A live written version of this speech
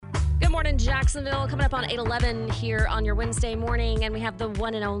morning, Jacksonville. Coming up on 8:11 here on your Wednesday morning. And we have the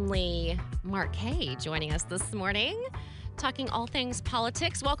one and only Mark Kaye joining us this morning, talking all things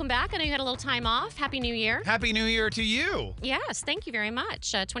politics. Welcome back. I know you had a little time off. Happy New Year. Happy New Year to you. Yes, thank you very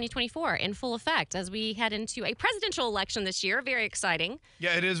much. 2024 in full effect as we head into a presidential election this year. Very exciting.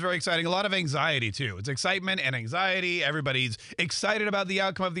 Yeah, it is very exciting. A lot of anxiety, too. It's excitement and anxiety. Everybody's excited about the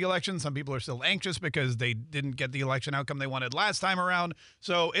outcome of the election. Some people are still anxious because they didn't get the election outcome they wanted last time around.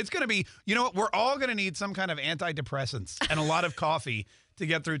 So it's going to be, you know what, we're all going to need some kind of antidepressants and a lot of coffee to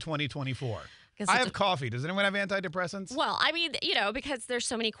get through 2024. I have coffee. Does anyone have antidepressants? Well, I mean, you know, because there's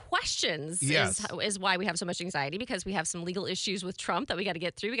so many questions is why we have so much anxiety, because we have some legal issues with Trump that we got to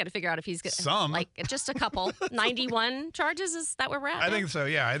get through. We got to figure out if he's like just a couple 91 charges. Is that where we're at? I think so.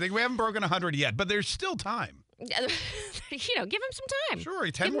 Yeah, I think we haven't broken 100 yet, but there's still time. You know, give him some time.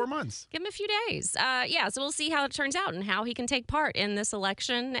 Sure, 10 more months. Give him a few days. So we'll see how it turns out and how he can take part in this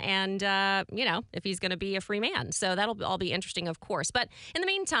election and, you know, if he's going to be a free man. So that'll all be interesting, of course. But in the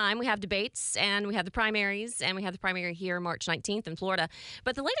meantime, we have debates and we have the primaries, and we have the primary here March 19th in Florida.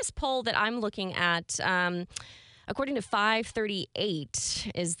 But the latest poll that I'm looking at, according to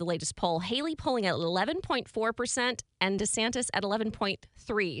 538 is the latest poll. Haley polling at 11.4% and DeSantis at 11.3%.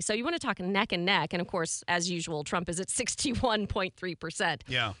 So you want to talk neck and neck. And of course, as usual, Trump is at 61.3%.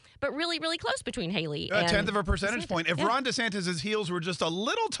 Yeah. But really, really close between Haley and... A tenth of a DeSantis. percentage point. If Ron DeSantis' heels were just a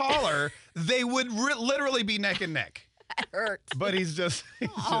little taller, they would literally be neck and neck. That hurts. But he's just...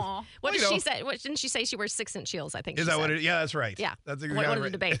 What did she say? What didn't she say? She wears 6-inch heels, I think. Is that what it... Yeah, that's right. Yeah. That's exactly one of the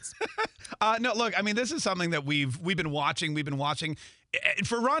debates. No, look, I mean, this is something that we've been watching. We've been watching.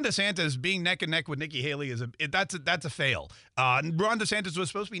 For Ron DeSantis, being neck and neck with Nikki Haley that's a fail. Ron DeSantis was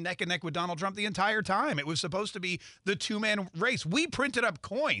supposed to be neck and neck with Donald Trump the entire time. It was supposed to be the two-man race. We printed up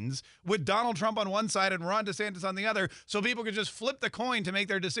coins with Donald Trump on one side and Ron DeSantis on the other, so people could just flip the coin to make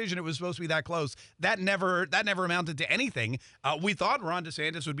their decision. It was supposed to be that close. That never amounted to anything. We thought Ron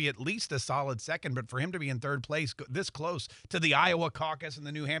DeSantis would be at least a solid second, but for him to be in third place this close to the Iowa caucus and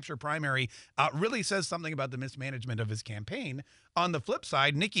the New Hampshire primary really says something about the mismanagement of his campaign. On the flip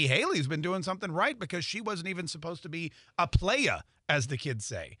side, Nikki Haley's been doing something right because she wasn't even supposed to be a playa, as the kids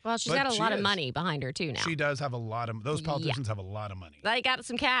say. Well, she's got a lot of money behind her, too, now. She does have a lot of... Those politicians have a lot of money. They got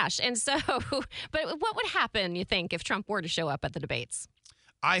some cash. And so, but what would happen, you think, if Trump were to show up at the debates?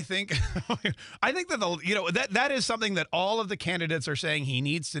 I think that that is something that all of the candidates are saying he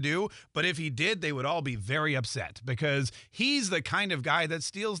needs to do. But if he did, they would all be very upset because he's the kind of guy that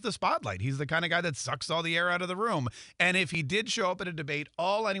steals the spotlight. He's the kind of guy that sucks all the air out of the room. And if he did show up at a debate,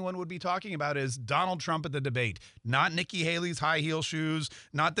 all anyone would be talking about is Donald Trump at the debate, not Nikki Haley's high heel shoes,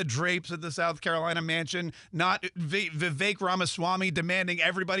 not the drapes at the South Carolina mansion, not Vivek Ramaswamy demanding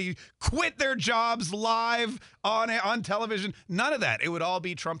everybody quit their jobs live on television. None of that. It would all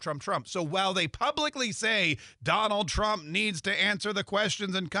be Trump, Trump, Trump. So while they publicly say Donald Trump needs to answer the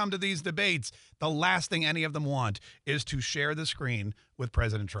questions and come to these debates, the last thing any of them want is to share the screen with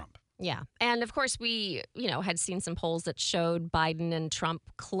President Trump. Yeah. And of course, we, had seen some polls that showed Biden and Trump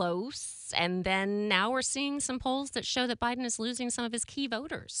close. And then now we're seeing some polls that show that Biden is losing some of his key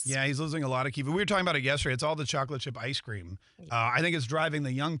voters. Yeah, he's losing a lot of key. We were talking about it yesterday. It's all the chocolate chip ice cream. I think it's driving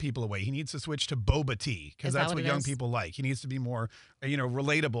the young people away. He needs to switch to boba tea because that's what young people like. He needs to be more,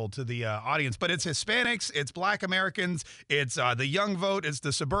 relatable to the audience. But it's Hispanics, it's Black Americans, it's the young vote, it's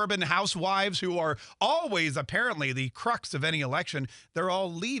the suburban housewives who are always apparently the crux of any election. They're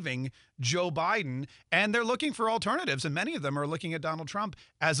all leaving Joe Biden, and they're looking for alternatives, and many of them are looking at Donald Trump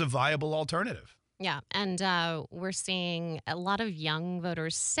as a viable alternative. Yeah, and we're seeing a lot of young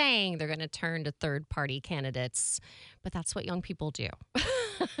voters saying they're going to turn to third-party candidates, but that's what young people do.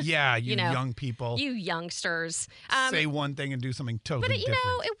 Yeah, young people. You youngsters. Say one thing and do something totally different.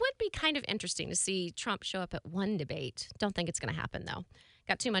 But, it would be kind of interesting to see Trump show up at one debate. Don't think it's going to happen, though.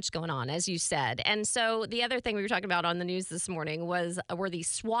 Got too much going on, as you said. And so the other thing we were talking about on the news this morning were these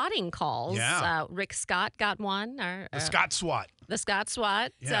swatting calls. Yeah. Rick Scott got one. The Scott SWAT. The Scott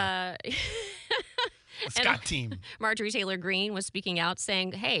SWAT. Yeah. The Scott team. Marjorie Taylor Greene was speaking out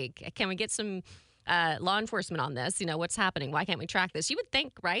saying, hey, can we get some law enforcement on this? What's happening? Why can't we track this? You would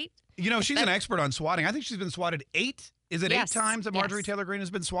think, right? She's an expert on swatting. I think she's been swatted 8 Is it 8 times that Marjorie Taylor Greene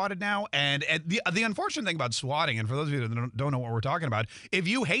has been swatted now? And the unfortunate thing about swatting, and for those of you that don't know what we're talking about, if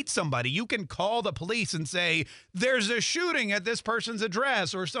you hate somebody, you can call the police and say, there's a shooting at this person's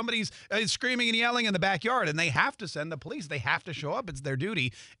address, or somebody's screaming and yelling in the backyard, and they have to send the police. They have to show up. It's their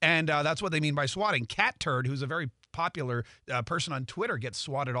duty. And that's what they mean by swatting. Cat Turd, who's a very popular person on Twitter gets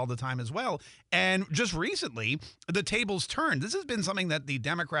swatted all the time as well. And just recently, the tables turned. This has been something that the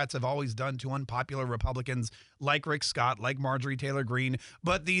Democrats have always done to unpopular Republicans like Rick Scott, like Marjorie Taylor Greene.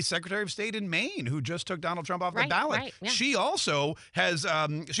 But the Secretary of State in Maine, who just took Donald Trump off the ballot, she also has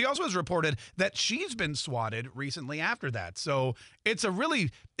reported that she's been swatted recently after that. So it's a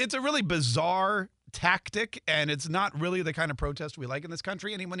really bizarre tactic, and it's not really the kind of protest we like in this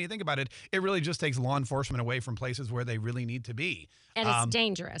country. And when you think about it, it really just takes law enforcement away from places where they really need to be. And it's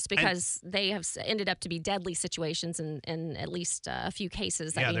dangerous because they have ended up to be deadly situations in at least a few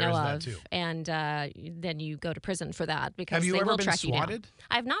cases that we know of. And then you go to prison for that because they will track you down.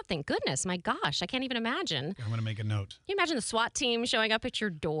 I have not, thank goodness. My gosh, I can't even imagine. I'm going to make a note. Can you imagine the SWAT team showing up at your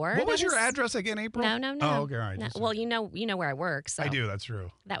door? What was your address again, April? No. Oh, okay, all right. No. Well, you know where I work. So I do, that's true.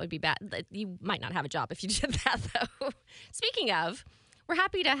 That would be bad. You might not have a job if you did that, though. Speaking of, we're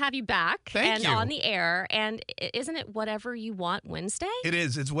happy to have you back Thank you. On the air. And isn't it Whatever You Want Wednesday? It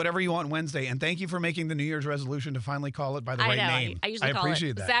is. It's Whatever You Want Wednesday. And thank you for making the New Year's resolution to finally call it by the right name. I usually call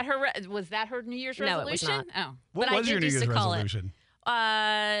appreciate it. that. Was that her New Year's resolution? resolution? No, it was not. Oh. What was your New Year's resolution?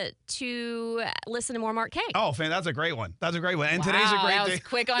 To listen to more Mark Kaye. Oh, fan, that's a great one. That's a great one. And wow, today's a great that day.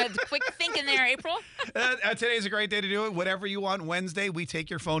 was quick thinking there, April. Today's a great day to do it. Whatever You Want Wednesday. We take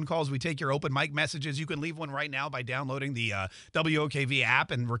your phone calls. We take your open mic messages. You can leave one right now by downloading the WOKV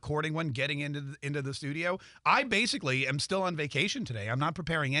app and recording one, getting into the studio. I basically am still on vacation today. I'm not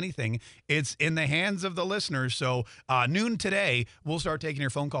preparing anything. It's in the hands of the listeners. So noon today, we'll start taking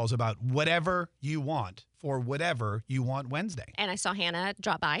your phone calls about whatever you want for Whatever You Want Wednesday. And I saw Hannah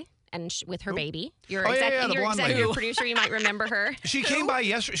drop by and with her baby. Your the executive blonde lady. producer, you might remember her. She came by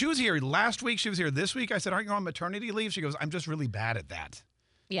yesterday. She was here last week. She was here this week. I said, aren't you on maternity leave? She goes, I'm just really bad at that.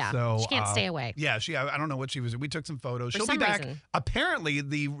 Yeah, so, she can't stay away. Yeah, I don't know what she was. We took some photos. She'll be some back. reason. Apparently,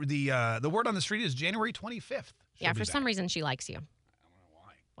 the word on the street is January 25th. Yeah, for some reason she likes you. I don't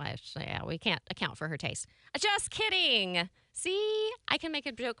know why. Yeah, we can't account for her taste. Just kidding. See, I can make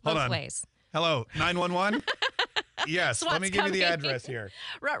a joke both ways. Hello, 911? Yes, SWAT's let me give you the coming. address here.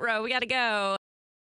 Ruh-roh, we got to go.